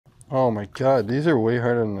Oh my god, these are way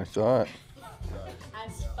harder than I thought.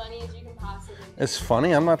 As funny as you can possibly be. It's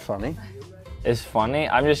funny? I'm not funny. It's funny.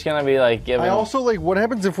 I'm just gonna be like giving. I also like, what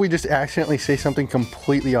happens if we just accidentally say something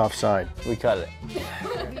completely offside? We cut it.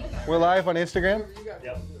 We're live on Instagram?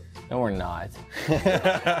 No, we're not. Do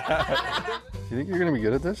you think you're gonna be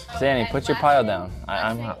good at this? Sandy, put your pile down.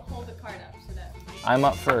 I'm up. Hold the card up so that. I'm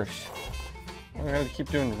up first. We're gonna have to keep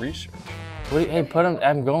doing research. Hey, put them.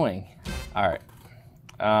 I'm going. All right.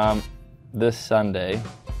 This Sunday,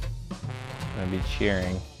 I'm gonna be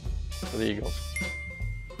cheering For the Eagles.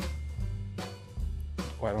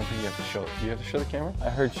 Well, I don't think you have to show it. Do you have to show the camera? I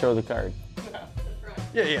heard show the card.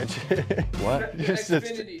 Yeah. What?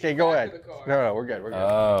 Okay, go ahead. No, we're good. We're good.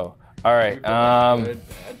 Oh, all right.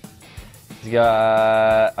 He's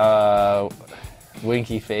got a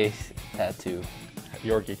winky face tattoo.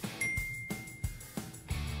 Yorkie.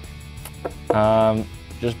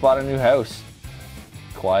 Just bought a new house.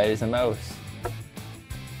 Quiet as a mouse.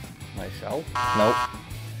 Myself? Nope.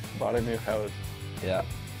 Bought a new house. Yeah.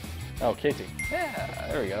 Oh, Katie. Yeah,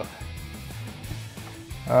 there we go.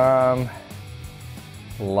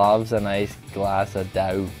 Loves a nice glass of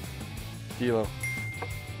Dow. Kilo.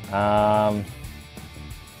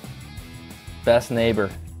 Best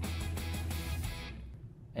neighbor.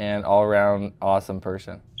 And all around awesome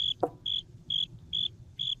person.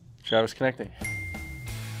 Travis Konecny.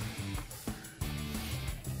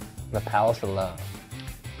 The Palace of Love.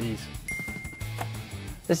 Bees.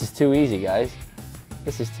 This is too easy, guys.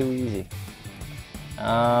 This is too easy.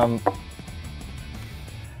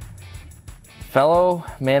 Fellow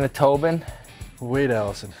Manitoban. Wade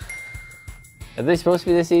Allison. Are they supposed to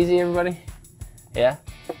be this easy, everybody? Yeah?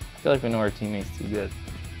 I feel like we know our teammates too good.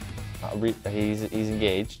 He's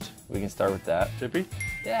engaged. We can start with that. Tippy?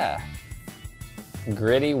 Yeah.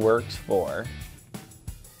 Gritty works for.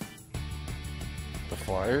 The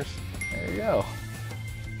Flyers. There you go.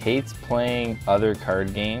 Hates playing other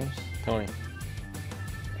card games. Tony.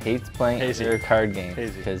 Hates playing Hazy. other card games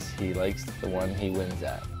Hazy. because he likes the one he wins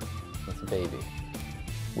at. It's a baby.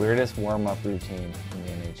 Weirdest warm-up routine in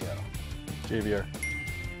the NHL. JVR.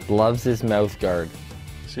 Loves his mouth guard.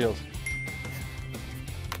 Seals.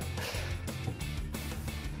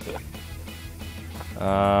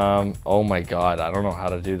 Oh my god, I don't know how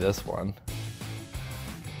to do this one.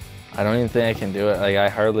 I don't even think I can do it. Like,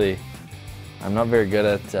 I'm not very good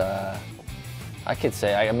at, I could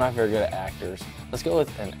say I'm not very good at actors. Let's go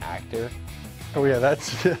with an actor Oh yeah,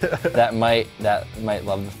 that's... that might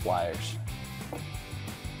love the Flyers.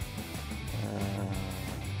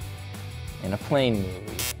 In a plane movie.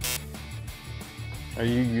 Are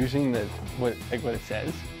you using what it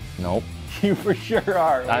says? Nope. You for sure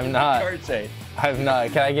are. What I'm does not. the card say? I'm not.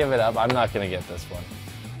 Can I give it up? I'm not gonna get this one.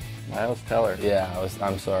 Miles Teller. Yeah,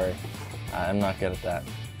 I'm sorry. I'm not good at that.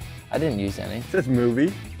 I didn't use any. It says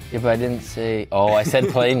movie. Yeah, but I didn't say. Oh, I said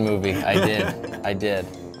plane movie. I did.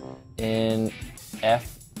 In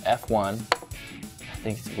F1, I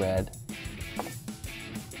think it's red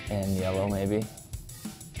and yellow, maybe.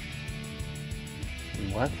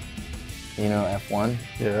 What? You know F1?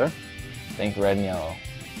 Yeah. Think red and yellow.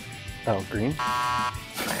 Oh, green.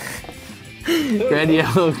 Red,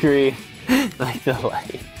 yellow, green, like the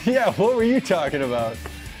light. Yeah. What were you talking about?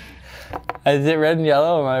 Is it red and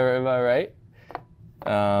yellow? Am I right?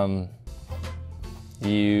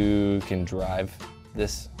 You can drive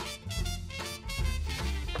this.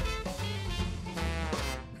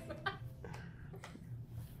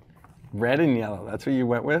 Red and yellow. That's what you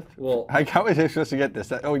went with? Well, How was I supposed to get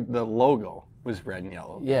this? Oh, the logo was red and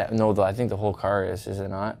yellow. yeah, no, I think the whole car is it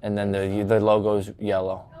not? And then the logo's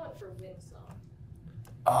yellow. I went for win song.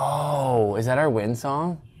 Oh, is that our win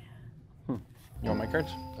song? You want my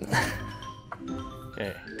cards?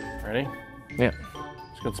 Okay. Ready? Yeah.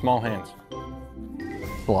 It's got small hands.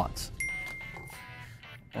 Lots.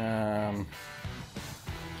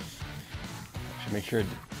 Should make sure it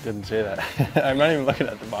didn't say that. I'm not even looking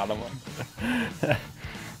at the bottom one.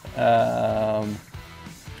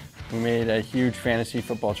 We made a huge fantasy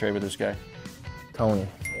football trade with this guy. Tony.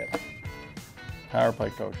 Yep. Power play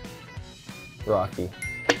coach. Rocky.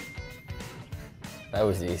 That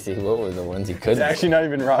was easy. What were the ones you It's couldn't? actually not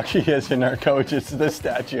even Rocky as in our coach, it's the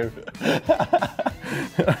statue.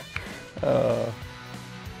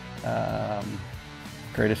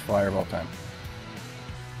 Greatest flyer of all time.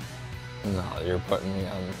 No, you're putting me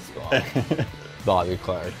on the spot. Bobby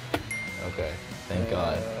Clark. Okay, thank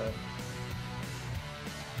God.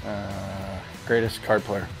 Greatest card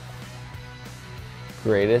player.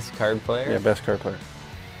 Greatest card player? Yeah, best card player.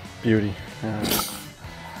 Beauty.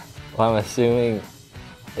 Well, I'm assuming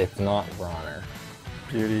it's not Bronner.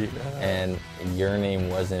 Beauty. And your name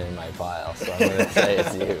wasn't in my pile, so I'm going to say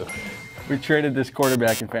it's you. We traded this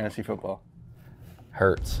quarterback in fantasy football.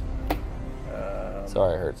 Hurts.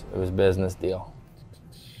 Sorry, Hurts. It was a business deal.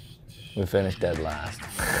 We finished dead last.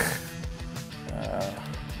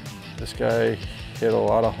 This guy hit a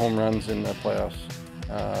lot of home runs in the playoffs.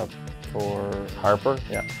 For Harper?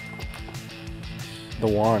 Yeah. The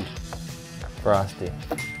wand. Frosty.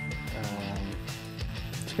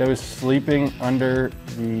 This guy was sleeping under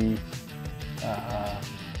the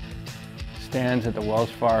stands at the Wells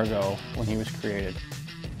Fargo when he was created.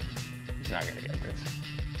 He's not gonna get this.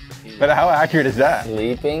 But how accurate is that?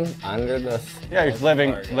 Sleeping under the... Yeah, he's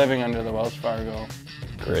living under the Wells Fargo.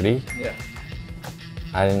 Gritty? Yeah.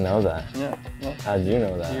 I didn't know that. Yeah. Well, How'd you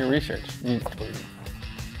know that? your research.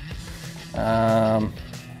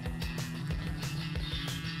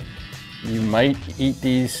 You might eat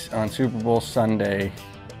these on Super Bowl Sunday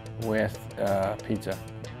with pizza.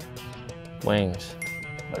 Wings.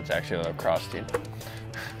 But it's actually a lacrosse team.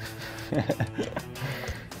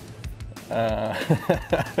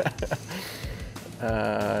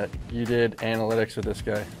 You did analytics with this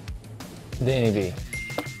guy. Danny B.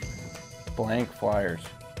 Blank Flyers.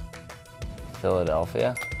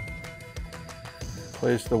 Philadelphia.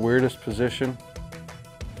 Plays the weirdest position.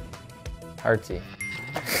 Hartsey.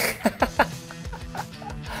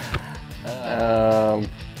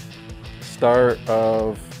 Star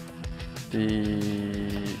of the...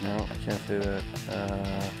 No, I can't say that.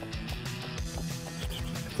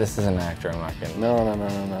 This is an actor, I'm not kidding.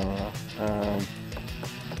 No.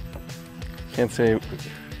 Can't say...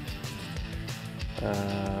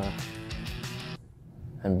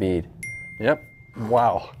 Embiid. Yep.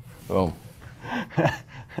 Wow. Boom.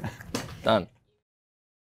 Done.